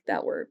don't like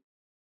that we're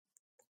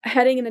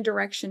heading in a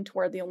direction to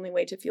where the only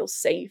way to feel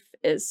safe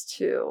is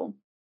to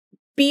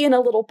be in a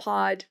little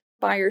pod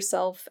by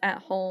yourself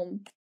at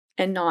home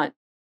and not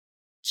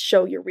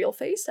show your real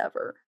face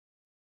ever.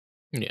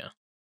 Yeah.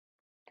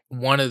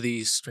 One of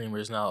these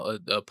streamers now,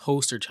 a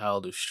poster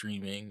child of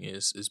streaming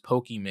is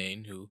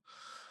Pokimane, who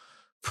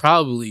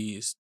probably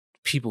is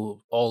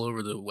people all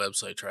over the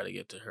website try to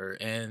get to her.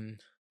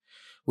 And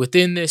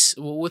within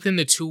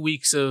the 2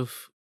 weeks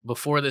of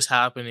before this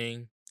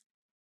happening,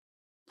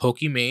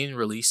 Pokimane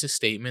released a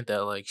statement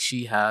that like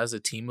she has a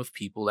team of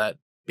people that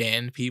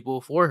banned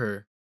people for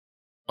her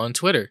on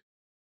Twitter.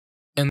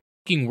 And the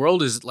fucking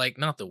world is like,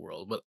 not the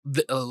world,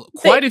 but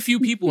quite a few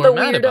people are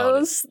mad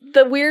about it.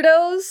 The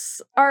weirdos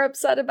are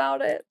upset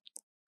about it.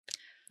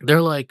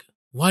 They're like,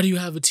 why do you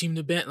have a team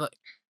to ban? Like,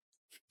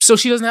 so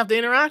she doesn't have to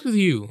interact with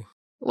you.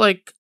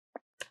 Like,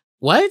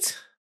 what?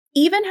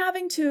 Even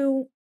having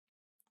to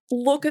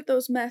look at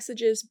those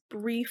messages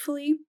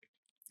briefly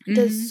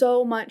does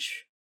so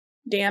much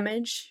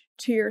damage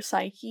to your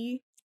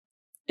psyche.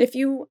 If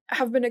you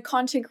have been a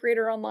content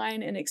creator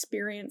online and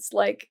experienced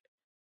like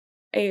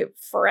a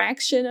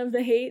fraction of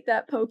the hate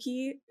that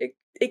Pokey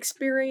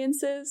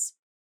experiences,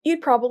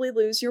 you'd probably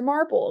lose your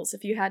marbles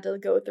if you had to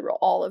go through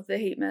all of the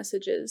hate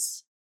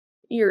messages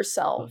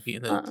yourself.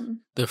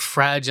 The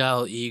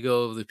fragile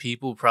ego of the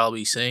people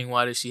probably saying,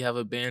 why does she have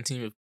a band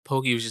team? If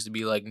Pokey was just to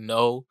be like,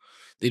 no,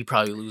 they'd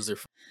probably lose their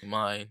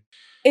mind.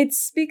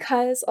 It's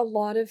because a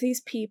lot of these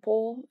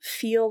people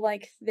feel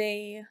like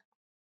they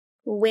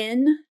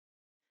win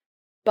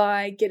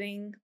by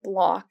getting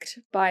blocked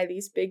by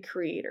these big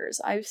creators.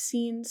 I've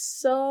seen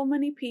so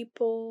many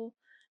people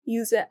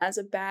use it as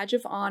a badge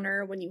of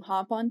honor when you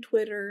hop on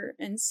Twitter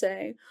and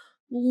say,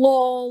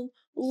 lol,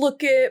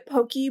 look at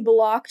Pokey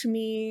blocked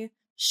me,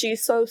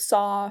 she's so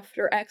soft,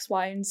 or X,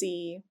 Y, and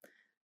Z.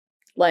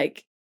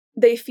 Like,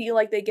 they feel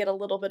like they get a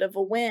little bit of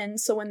a win,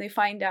 so when they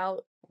find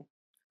out,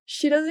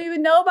 she doesn't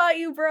even know about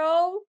you,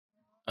 bro.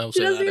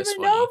 She doesn't even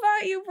know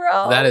about you,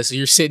 bro. That is,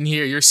 you're sitting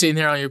here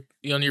on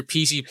your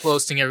PC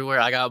posting everywhere.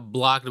 I got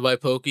blocked by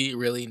Pokey.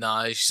 Really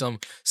nice.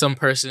 Some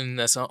person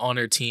that's on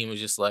her team was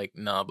just like,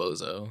 nah,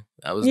 bozo.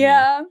 That was me.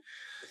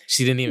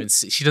 She doesn't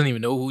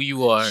even know who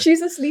you are.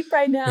 She's asleep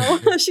right now.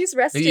 She's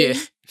resting.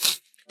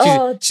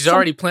 Yeah. She's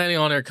already planning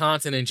on her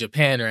content in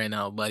Japan right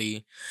now,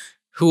 buddy.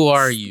 Who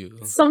are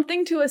you?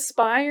 Something to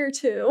aspire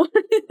to.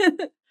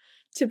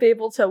 To be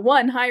able to,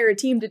 one, hire a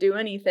team to do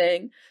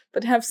anything,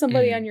 but have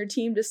somebody on your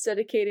team just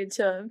dedicated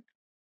to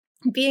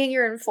being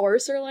your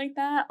enforcer like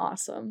that.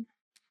 Awesome.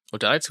 Well,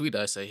 did I tweet?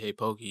 I say, hey,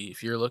 Pokey,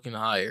 if you're looking to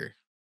hire,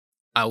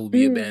 I will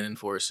be a band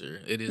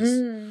enforcer. It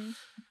is.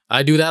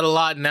 I do that a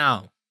lot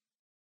now.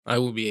 I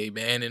will be a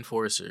band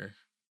enforcer.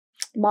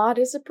 Mod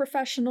is a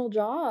professional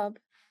job.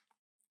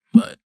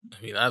 But,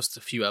 I mean, I was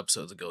a few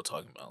episodes ago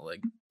talking about,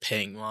 like,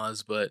 paying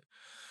mods, but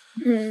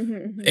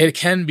it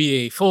can be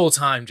a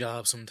full-time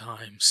job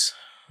sometimes.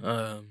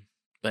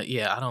 But,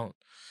 yeah, I don't...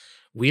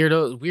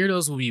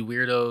 Weirdos will be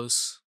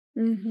weirdos.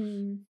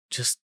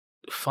 Just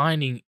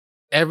finding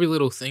every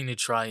little thing to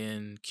try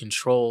and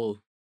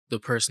control the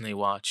person they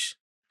watch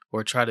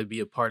or try to be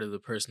a part of the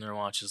person they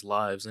watch's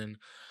lives. And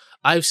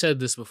I've said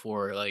this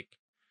before, like,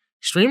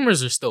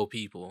 streamers are still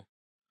people.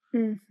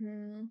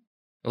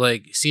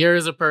 Like,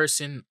 Sierra's a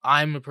person,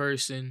 I'm a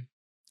person.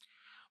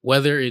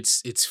 Whether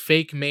it's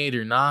fake made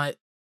or not,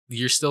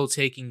 you're still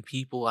taking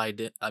people's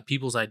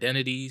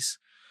identities.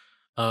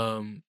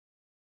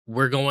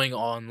 We're going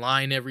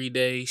online every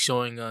day,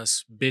 showing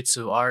us bits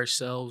of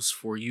ourselves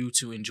for you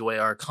to enjoy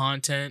our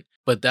content.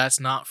 But that's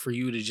not for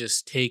you to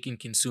just take and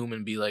consume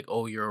and be like,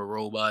 oh, you're a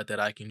robot that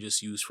I can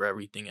just use for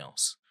everything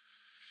else.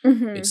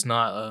 It's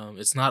not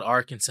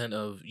our consent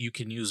of you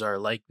can use our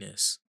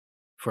likeness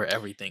for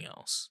everything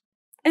else.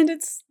 And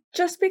it's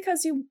just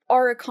because you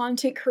are a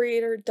content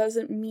creator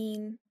doesn't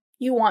mean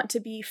you want to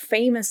be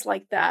famous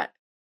like that.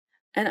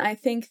 And I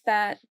think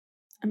that,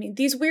 I mean,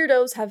 these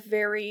weirdos have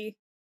very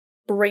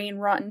brain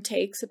rotten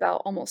takes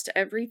about almost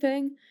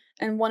everything.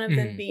 And one of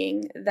them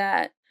being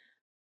that,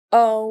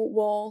 oh,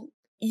 well,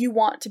 you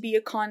want to be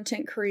a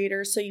content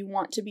creator, so you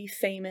want to be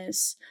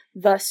famous,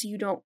 thus you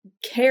don't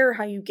care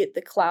how you get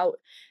the clout.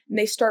 And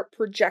they start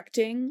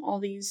projecting all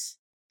these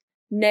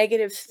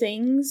negative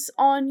things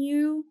on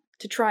you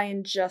to try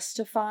and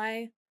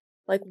justify,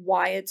 like,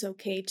 why it's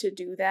okay to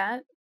do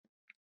that.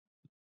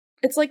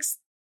 It's like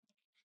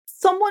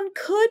someone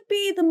could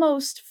be the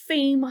most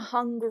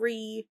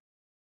fame-hungry,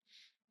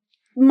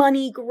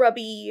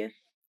 money-grubby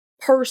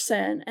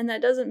person, and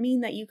that doesn't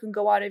mean that you can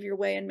go out of your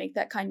way and make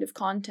that kind of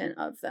content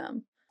of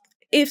them.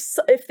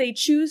 If they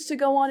choose to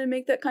go on and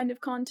make that kind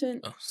of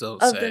content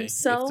themselves,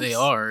 if they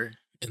are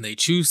and they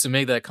choose to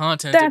make that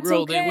content that's to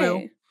grow, okay. they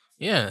will.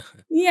 Yeah.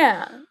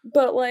 Yeah,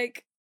 but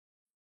like,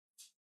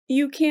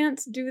 you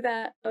can't do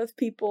that of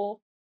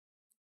people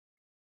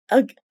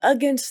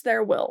against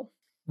their will.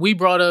 We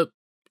brought up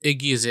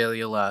Iggy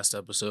Azalea last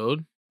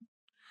episode.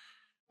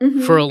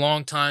 For a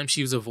long time,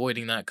 she was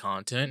avoiding that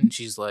content, and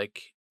she's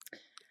like,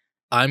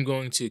 I'm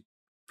going to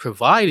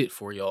provide it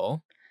for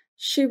y'all.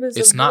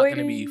 It's not going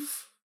to be...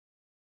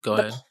 Go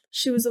ahead.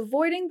 She was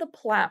avoiding the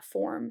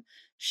platform.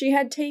 She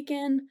had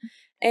taken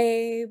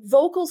a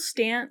vocal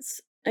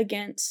stance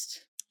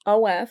against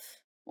OF,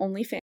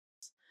 OnlyFans,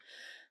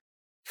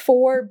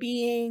 for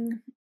being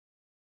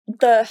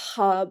the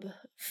hub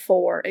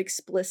for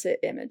explicit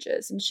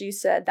images. And she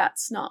said,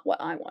 that's not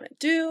what I want to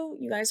do.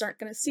 You guys aren't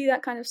going to see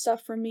that kind of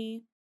stuff from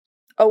me.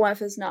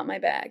 OF is not my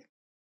bag.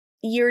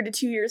 A year to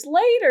 2 years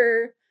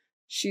later,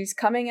 she's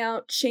coming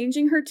out,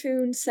 changing her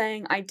tune,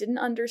 saying, I didn't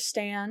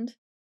understand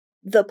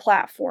the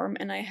platform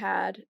and I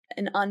had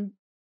an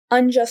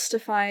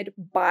unjustified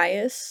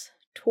bias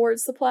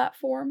towards the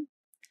platform.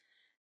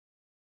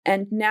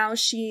 And now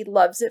she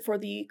loves it for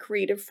the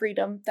creative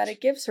freedom that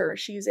it gives her.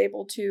 She's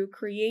able to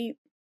create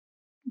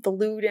the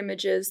lewd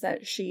images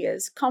that she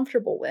is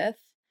comfortable with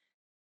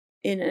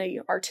in an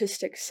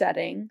artistic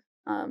setting.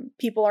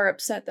 People are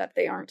upset that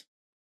they aren't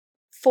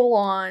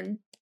full-on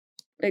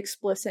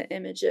explicit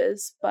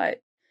images,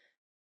 but,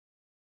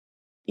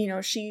 you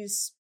know,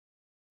 she's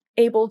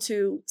able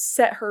to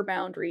set her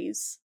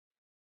boundaries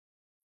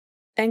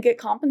and get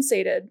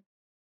compensated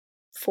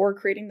for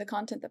creating the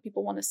content that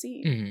people want to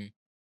see.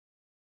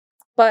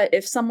 But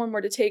if someone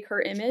were to take her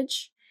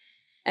image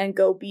and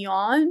go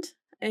beyond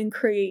and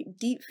create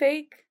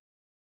deepfake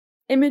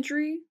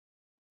imagery,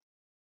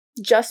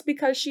 just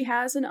because she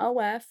has an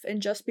OF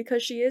and just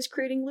because she is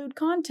creating lewd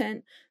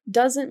content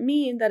doesn't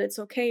mean that it's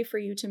okay for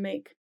you to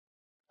make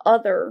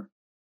other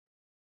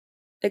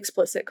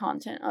explicit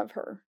content of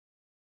her.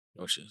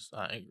 Which is,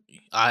 I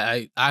agree.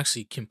 I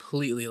actually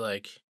completely,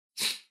 like,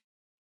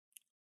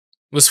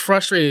 was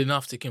frustrated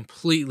enough to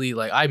completely,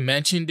 like, I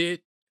mentioned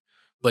it,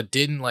 but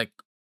didn't, like,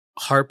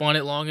 harp on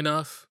it long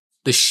enough.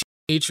 The shit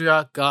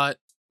Atrioc got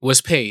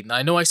was paid. And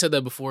I know I said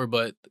that before,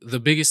 but the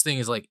biggest thing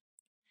is, like,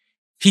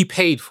 he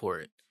paid for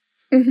it.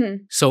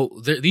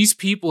 So these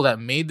people that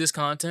made this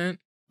content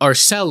are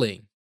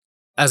selling,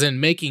 as in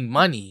making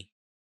money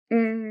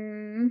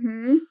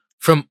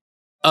from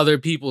other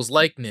people's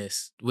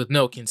likeness with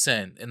no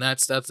consent. And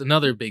that's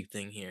another big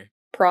thing here.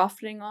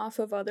 Profiting off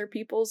of other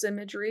people's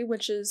imagery,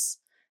 which is,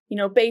 you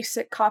know,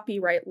 basic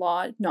copyright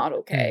law, not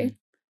okay.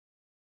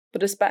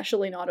 But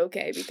especially not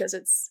okay because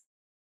it's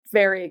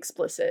very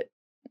explicit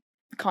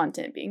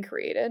content being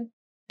created.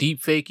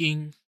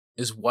 Deepfaking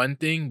is one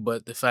thing,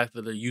 but the fact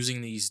that they're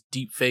using these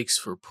deepfakes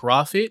for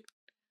profit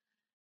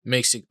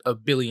makes it a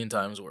billion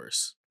times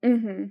worse.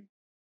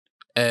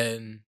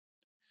 And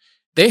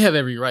they have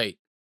every right,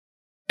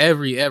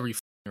 every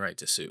right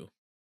to sue.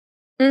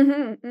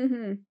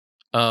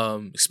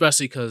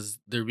 Especially because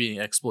they're being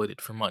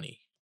exploited for money.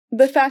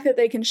 The fact that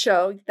they can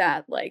show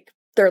that, like,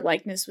 their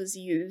likeness was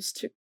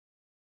used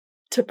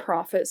to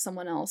profit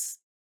someone else.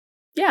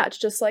 Yeah, it's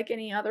just like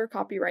any other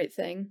copyright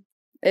thing.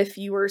 If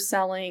you were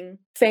selling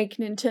fake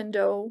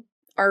Nintendo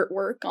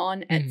artwork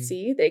on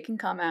Etsy, they can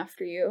come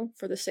after you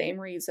for the same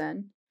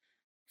reason,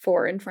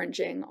 for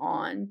infringing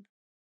on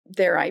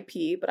their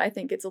IP. But I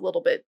think it's a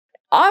little bit,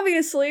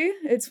 obviously,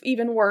 it's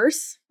even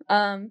worse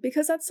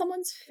because that's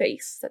someone's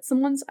face, that's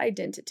someone's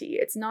identity.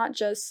 It's not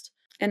just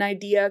an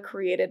idea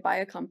created by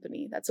a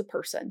company. That's a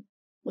person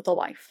with a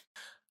life.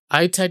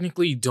 I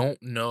technically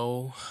don't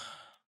know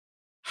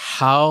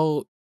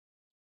how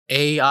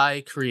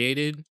AI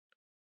created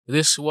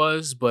this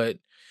was, but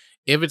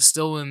if it's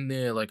still in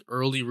the like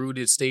early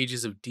rooted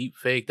stages of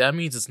deepfake, that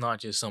means it's not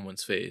just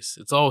someone's face.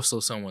 It's also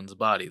someone's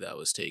body that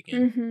was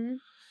taken. Mm-hmm.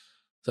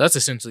 So that's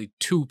essentially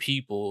two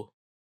people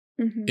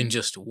Mm-hmm. in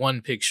just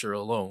one picture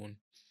alone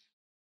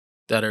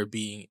that are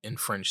being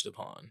infringed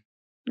upon.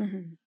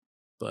 Mm-hmm.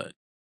 But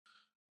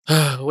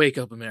wake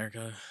up,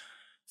 America.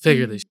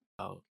 Figure this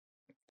out.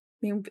 I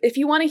mean, if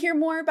you want to hear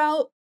more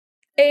about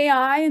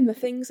AI and the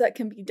things that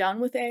can be done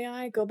with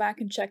AI, go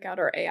back and check out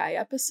our AI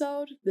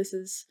episode. This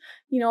is,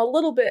 a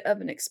little bit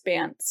of an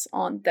expanse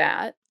on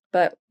that.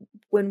 But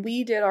when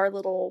we did our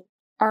little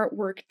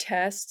artwork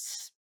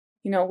tests,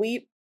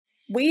 we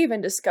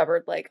even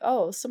discovered like,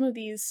 oh, some of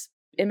these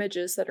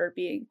images that are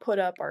being put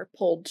up are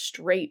pulled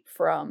straight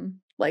from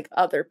like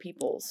other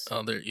people's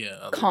Other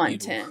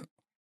content. people.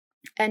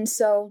 And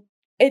so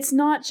it's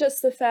not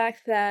just the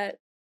fact that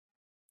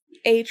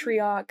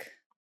Atrioc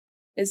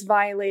is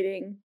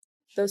violating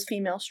those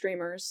female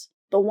streamers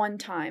the one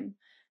time.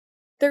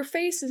 Their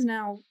face is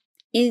now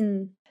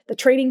in the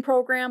training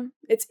program.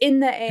 It's in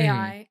the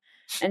AI.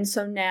 And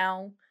so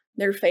now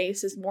their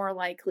face is more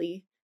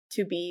likely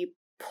to be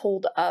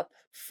pulled up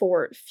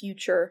for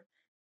future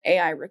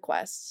AI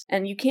requests.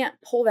 And you can't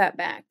pull that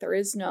back. There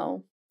is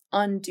no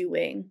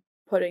undoing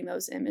putting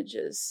those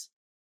images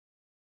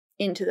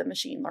into the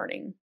machine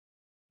learning.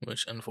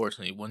 Which,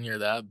 unfortunately, when you're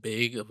that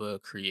big of a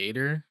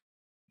creator,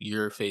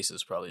 your face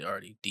is probably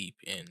already deep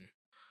in.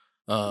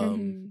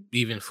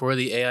 Even for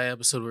the AI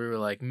episode where we were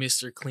like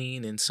Mr.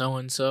 Clean and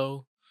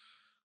so,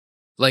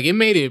 like it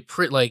made it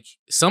like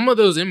some of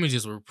those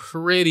images were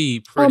pretty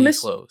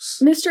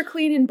close. Mr.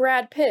 Clean and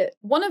Brad Pitt.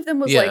 One of them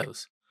was like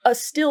a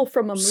still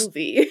from a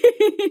movie.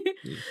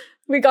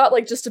 We got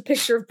like just a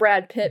picture of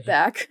Brad Pitt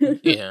back.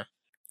 Yeah.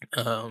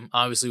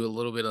 Obviously with a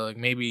little bit of like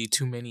maybe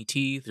too many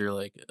teeth or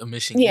like a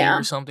missing ear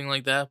or something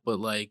like that, but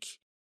like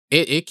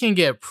it can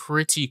get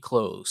pretty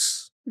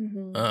close.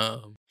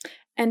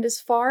 And as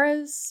far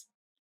as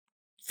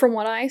from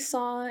what I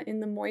saw in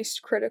the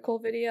Moist Critical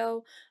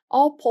video,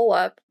 I'll pull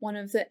up one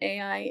of the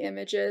AI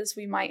images.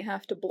 We might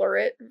have to blur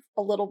it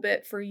a little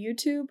bit for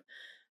YouTube,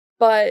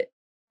 but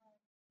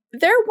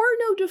there were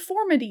no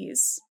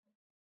deformities.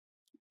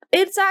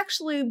 It's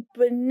actually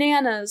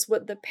bananas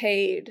what the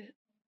paid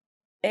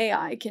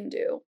AI can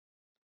do.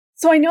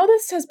 So I know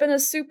this has been a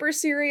super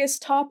serious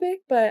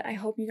topic, but I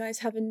hope you guys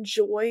have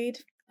enjoyed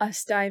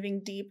us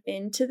diving deep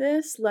into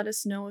this. Let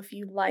us know if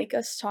you like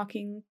us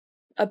talking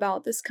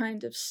about this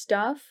kind of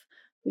stuff.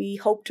 We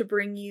hope to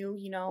bring you,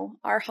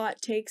 our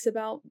hot takes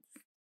about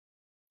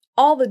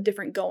all the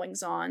different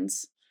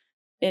goings-ons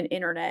in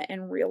internet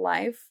and real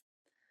life.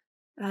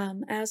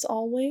 As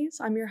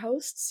always, I'm your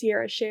host,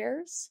 Sierra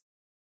Shares.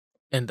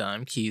 And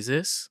I'm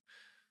Keezus.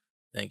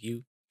 Thank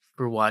you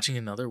for watching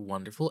another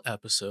wonderful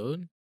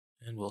episode,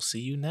 and we'll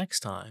see you next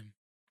time.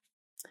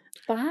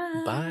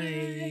 Bye.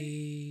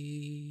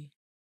 Bye.